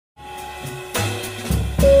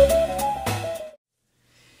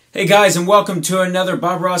Hey guys, and welcome to another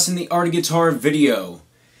Bob Ross in the Art of Guitar video.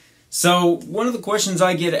 So one of the questions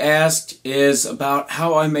I get asked is about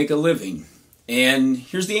how I make a living. And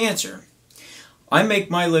here's the answer. I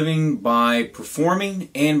make my living by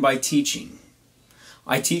performing and by teaching.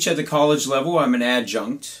 I teach at the college level. I'm an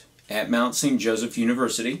adjunct at Mount St. Joseph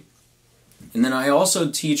University. And then I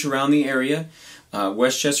also teach around the area.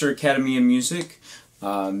 Westchester Academy of Music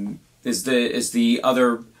is the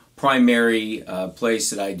other primary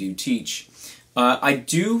place that I do teach. I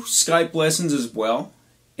do Skype lessons as well,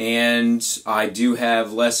 and I do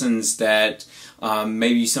have lessons that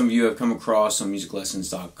maybe some of you have come across on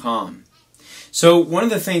musiclessons.com. So one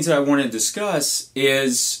of the things that I want to discuss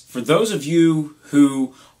is for those of you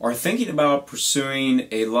who are thinking about pursuing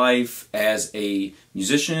a life as a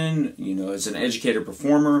musician, as an educator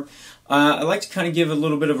performer, I'd like to kind of give a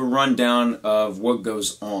little bit of a rundown of what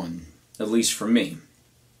goes on, at least for me.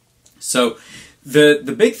 So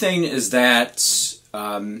the big thing is that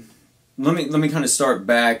let me kind of start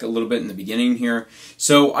back a little bit in the beginning here.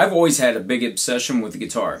 So I've always had a big obsession with the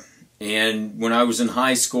guitar, and when I was in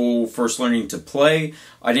high school first learning to play,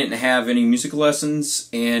 I didn't have any music lessons,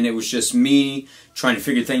 and it was just me trying to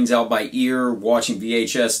figure things out by ear, watching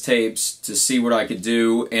VHS tapes to see what I could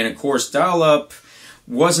do. And of course, dial-up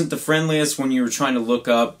wasn't the friendliest when you were trying to look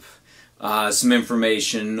up some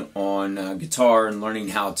information on guitar and learning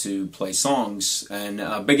how to play songs. And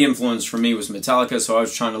a big influence for me was Metallica, so I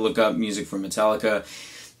was trying to look up music from Metallica.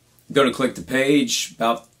 Go to click the page,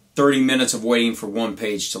 about 30 minutes of waiting for one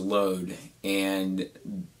page to load. And,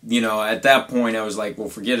 at that point I was like, well,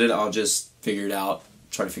 forget it, I'll just figure it out,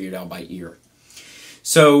 try to figure it out by ear.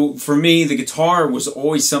 So for me, the guitar was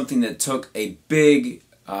always something that took a big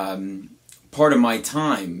part of my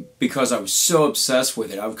time because I was so obsessed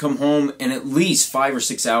with it. I would come home and at least 5 or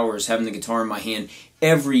 6 hours having the guitar in my hand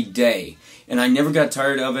every day. And I never got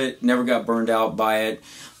tired of it, never got burned out by it.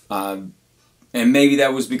 And maybe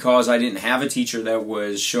that was because I didn't have a teacher that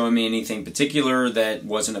was showing me anything particular that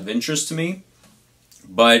wasn't of interest to me.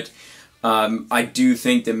 But I do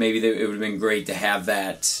think that maybe it would have been great to have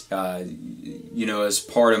that, as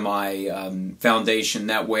part of my foundation.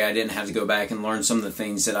 That way I didn't have to go back and learn some of the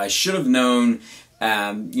things that I should have known,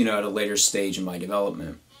 at a later stage in my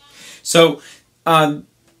development. So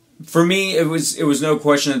for me, it was no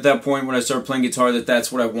question at that point when I started playing guitar that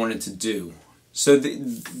that's what I wanted to do. So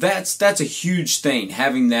that's a huge thing,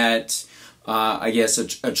 having that. I guess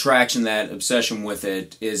attraction, that obsession with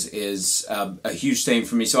it is a huge thing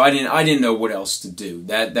for me. So I didn't know what else to do.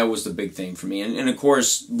 That was the big thing for me, and of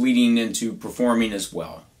course leading into performing as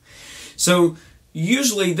well. So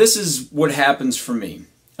usually this is what happens for me.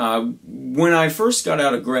 When I first got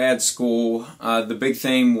out of grad school, the big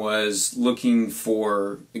thing was looking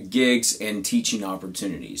for gigs and teaching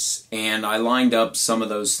opportunities, and I lined up some of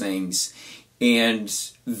those things. And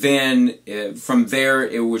then from there,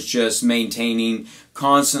 it was just maintaining,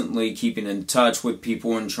 constantly keeping in touch with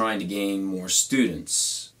people and trying to gain more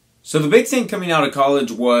students. So the big thing coming out of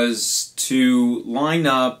college was to line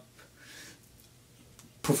up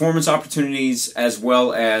performance opportunities as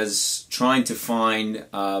well as trying to find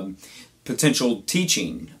potential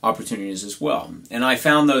teaching opportunities as well. And I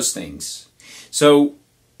found those things. So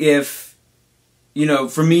if,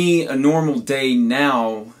 for me, a normal day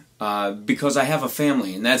now, because I have a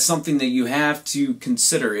family, and that's something that you have to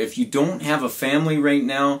consider. If you don't have a family right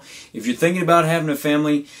now, if you're thinking about having a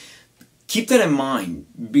family, keep that in mind,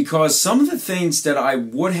 because some of the things that I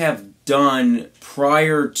would have done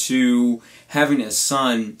prior to having a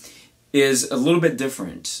son is a little bit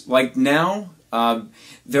different. Like now,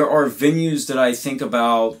 there are venues that I think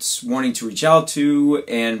about wanting to reach out to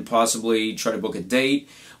and possibly try to book a date,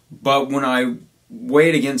 but when I weigh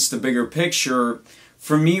it against the bigger picture,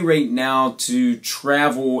 for me right now to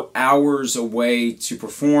travel hours away to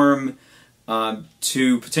perform,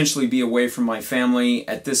 to potentially be away from my family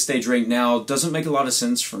at this stage right now doesn't make a lot of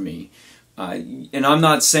sense for me. And I'm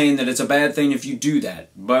not saying that it's a bad thing if you do that,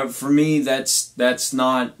 but for me that's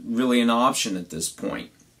not really an option at this point.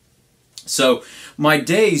 So my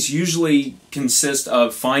days usually consist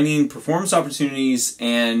of finding performance opportunities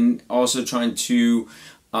and also trying to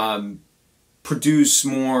produce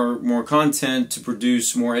more content, to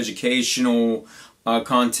produce more educational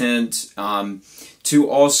content, to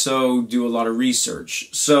also do a lot of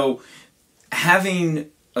research. So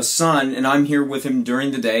having a son, and I'm here with him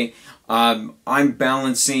during the day, I'm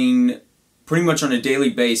balancing pretty much on a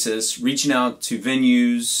daily basis, reaching out to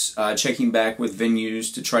venues, checking back with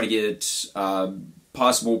venues to try to get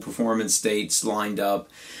possible performance dates lined up,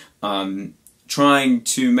 trying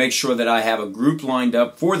to make sure that I have a group lined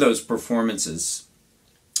up for those performances.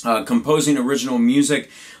 composing original music,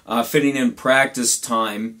 fitting in practice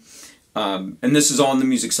time, and this is all on the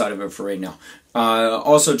music side of it for right now.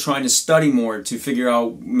 Also trying to study more to figure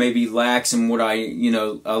out maybe lacks in what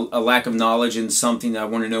a lack of knowledge in something that I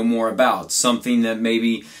want to know more about, something that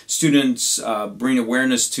maybe students bring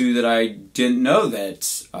awareness to that I didn't know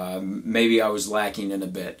that maybe I was lacking in a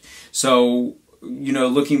bit. So,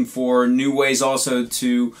 looking for new ways also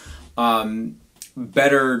to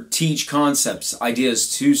better teach concepts, ideas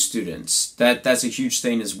to students. That's a huge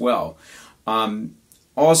thing as well.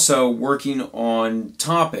 Also working on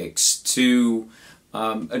topics to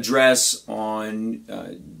address on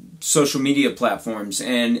social media platforms,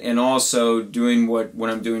 and also doing what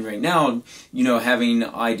I'm doing right now, having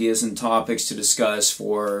ideas and topics to discuss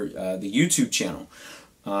for the YouTube channel.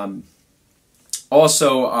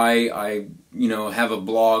 Also, I have a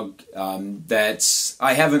blog that's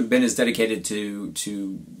I haven't been as dedicated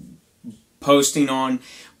to posting on,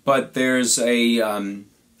 but there's a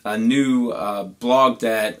new blog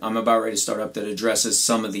that I'm about ready to start up that addresses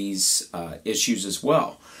some of these issues as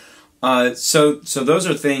well. So those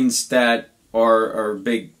are things that are a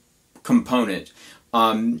big component,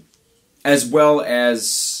 as well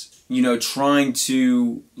as trying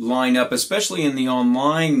to line up, especially in the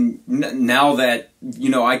online, now that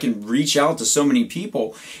I can reach out to so many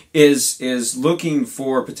people, is looking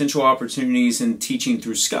for potential opportunities in teaching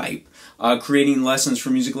through Skype. Creating lessons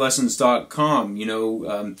for musiclessons.com,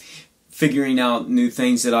 figuring out new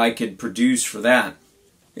things that I could produce for that.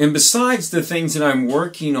 And besides the things that I'm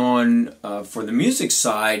working on for the music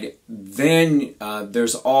side, then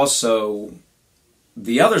there's also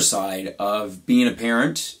the other side of being a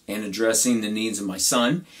parent and addressing the needs of my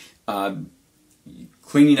son,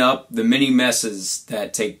 cleaning up the many messes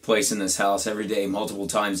that take place in this house every day, multiple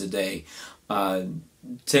times a day,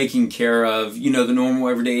 taking care of, the normal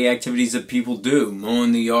everyday activities that people do,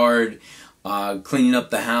 mowing the yard, cleaning up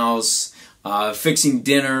the house, fixing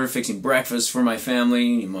dinner, fixing breakfast for my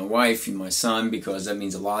family, my wife, and my son, because that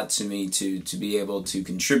means a lot to me to be able to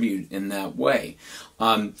contribute in that way.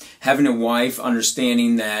 Having a wife,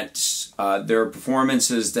 understanding that there are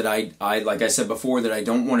performances that I, like I said before, that I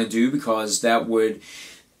don't want to do because that would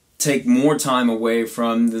take more time away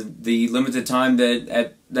from the limited time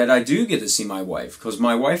that I do get to see my wife, because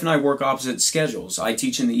my wife and I work opposite schedules. I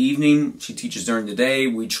teach in the evening, she teaches during the day,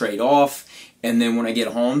 we trade off, and then when I get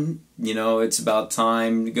home, it's about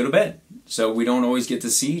time to go to bed. So we don't always get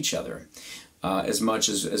to see each other as much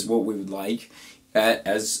as what we would like at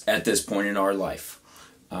this point in our life.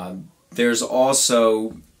 There's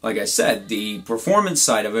also, like I said, the performance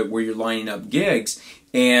side of it, where you're lining up gigs,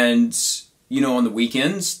 and on the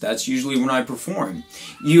weekends, that's usually when I perform.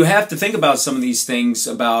 You have to think about some of these things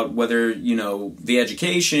about whether, the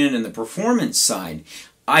education and the performance side.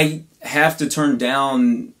 I have to turn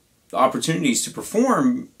down opportunities to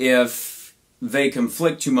perform if they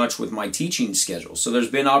conflict too much with my teaching schedule. So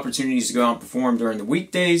there's been opportunities to go out and perform during the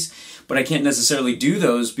weekdays, but I can't necessarily do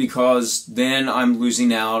those because then I'm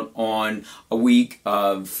losing out on a week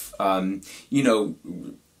of,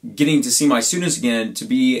 getting to see my students again, to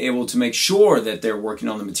be able to make sure that they're working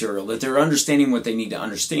on the material, that they're understanding what they need to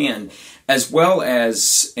understand, as well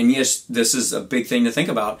as, and yes, this is a big thing to think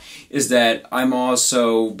about, is that I'm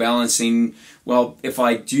also balancing, well, if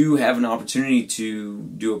I do have an opportunity to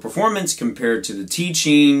do a performance compared to the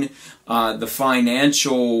teaching, the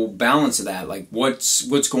financial balance of that, like what's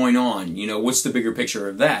going on, what's the bigger picture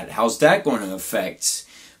of that? How's that going to affect,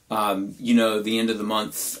 the end of the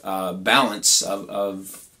month balance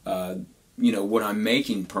of what I'm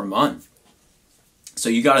making per month. So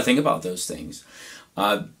you got to think about those things.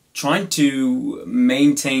 Trying to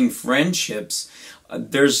maintain friendships.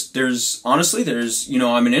 There's honestly,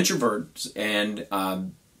 I'm an introvert, and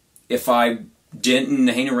if I didn't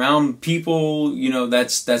hang around people,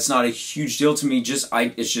 that's not a huge deal to me.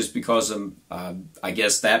 It's just because of I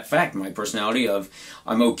guess that fact, my personality of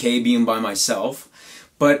I'm okay being by myself.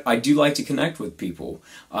 But I do like to connect with people.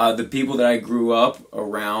 The people that I grew up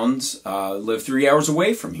around live 3 hours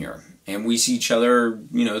away from here. And we see each other,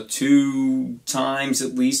 2 times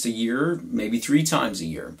at least a year, maybe 3 times a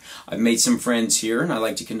year. I've made some friends here, and I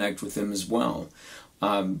like to connect with them as well.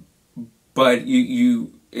 But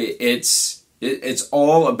it's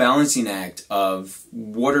all a balancing act of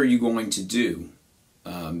what are you going to do?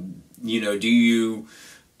 Do you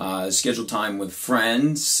schedule time with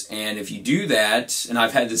friends, and if you do that, and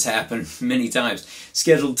I've had this happen many times,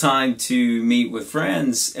 schedule time to meet with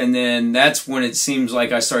friends, and then that's when it seems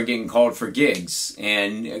like I start getting called for gigs,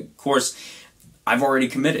 and of course I've already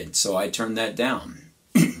committed, so I turn that down.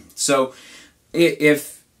 So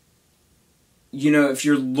if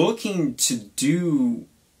you're looking to do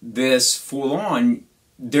this full on,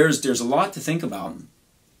 there's a lot to think about,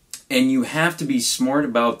 and you have to be smart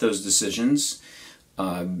about those decisions,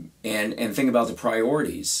 and think about the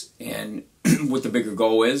priorities and what the bigger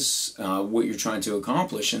goal is, what you're trying to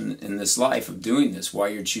accomplish in this life of doing this, why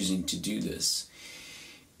you're choosing to do this.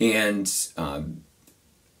 And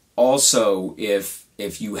also, if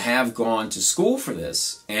you have gone to school for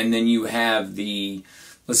this, and then you have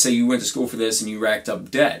let's say you went to school for this and you racked up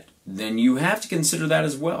debt, then you have to consider that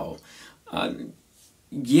as well.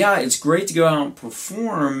 Yeah, it's great to go out and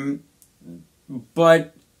perform,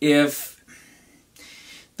 but if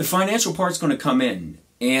the financial part's going to come in,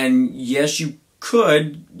 and yes, you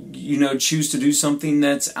could, choose to do something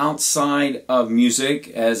that's outside of music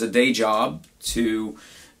as a day job to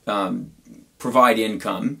provide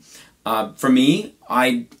income. For me,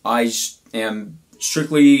 I am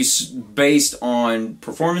strictly based on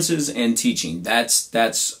performances and teaching.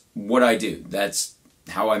 That's what I do. That's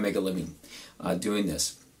how I make a living, doing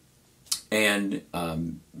this. And,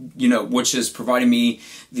 which is providing me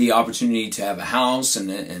the opportunity to have a house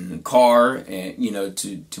and a car, and,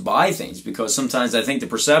 to buy things. Because sometimes I think the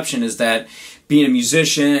perception is that being a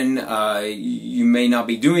musician, you may not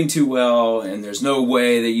be doing too well, and there's no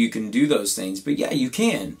way that you can do those things. But yeah, you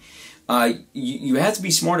can. You have to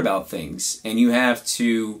be smart about things, and you have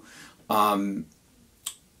to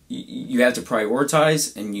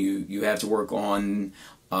prioritize, and you have to work on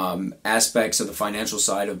aspects of the financial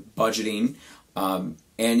side of budgeting,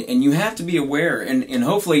 and you have to be aware, and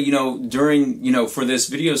hopefully, during, for this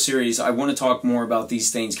video series, I want to talk more about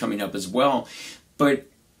these things coming up as well. But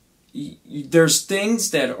there's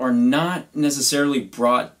things that are not necessarily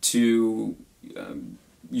brought to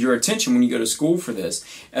your attention when you go to school for this,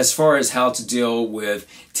 as far as how to deal with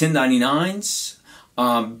 1099s,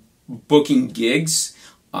 booking gigs,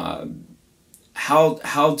 how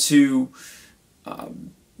to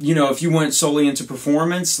if you went solely into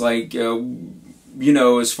performance, like,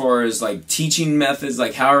 as far as like teaching methods,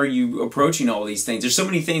 like how are you approaching all these things? There's so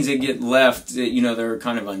many things that get left, that are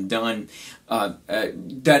kind of undone,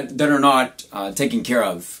 that are not taken care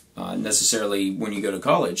of necessarily when you go to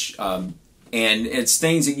college. And it's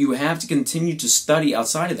things that you have to continue to study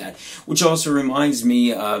outside of that, which also reminds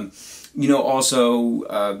me,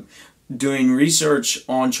 doing research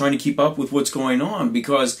on trying to keep up with what's going on,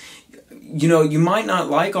 because you might not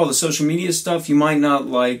like all the social media stuff, you might not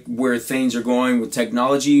like where things are going with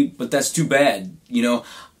technology, but that's too bad.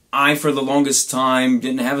 I, for the longest time,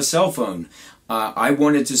 didn't have a cell phone. I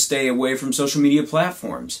wanted to stay away from social media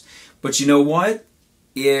platforms. But you know what?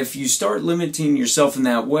 If you start limiting yourself in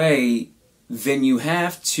that way, then you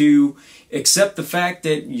have to accept the fact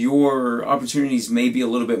that your opportunities may be a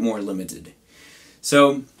little bit more limited.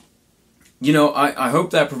 So, I hope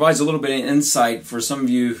that provides a little bit of insight for some of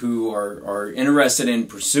you who are interested in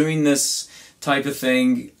pursuing this type of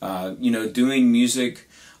thing, doing music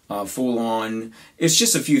full on. It's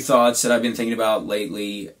just a few thoughts that I've been thinking about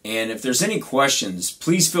lately, and if there's any questions,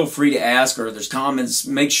 please feel free to ask, or if there's comments,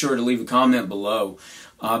 make sure to leave a comment below,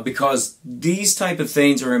 because these type of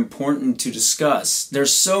things are important to discuss.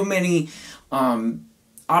 There's so many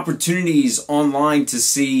opportunities online to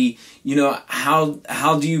see,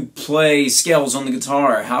 how do you play scales on the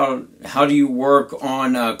guitar? How do you work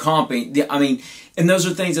on comping? I mean, and those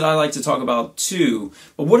are things that I like to talk about too.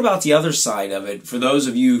 But what about the other side of it, for those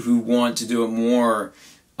of you who want to do it more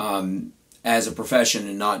as a profession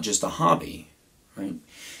and not just a hobby, right?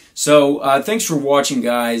 So thanks for watching,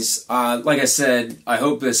 guys. Like I said, I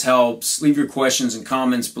hope this helps. Leave your questions and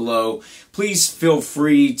comments below. Please feel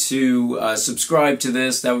free to subscribe to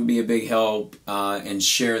this. That would be a big help. And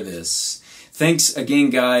share this. Thanks again,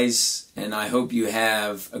 guys, and I hope you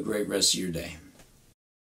have a great rest of your day.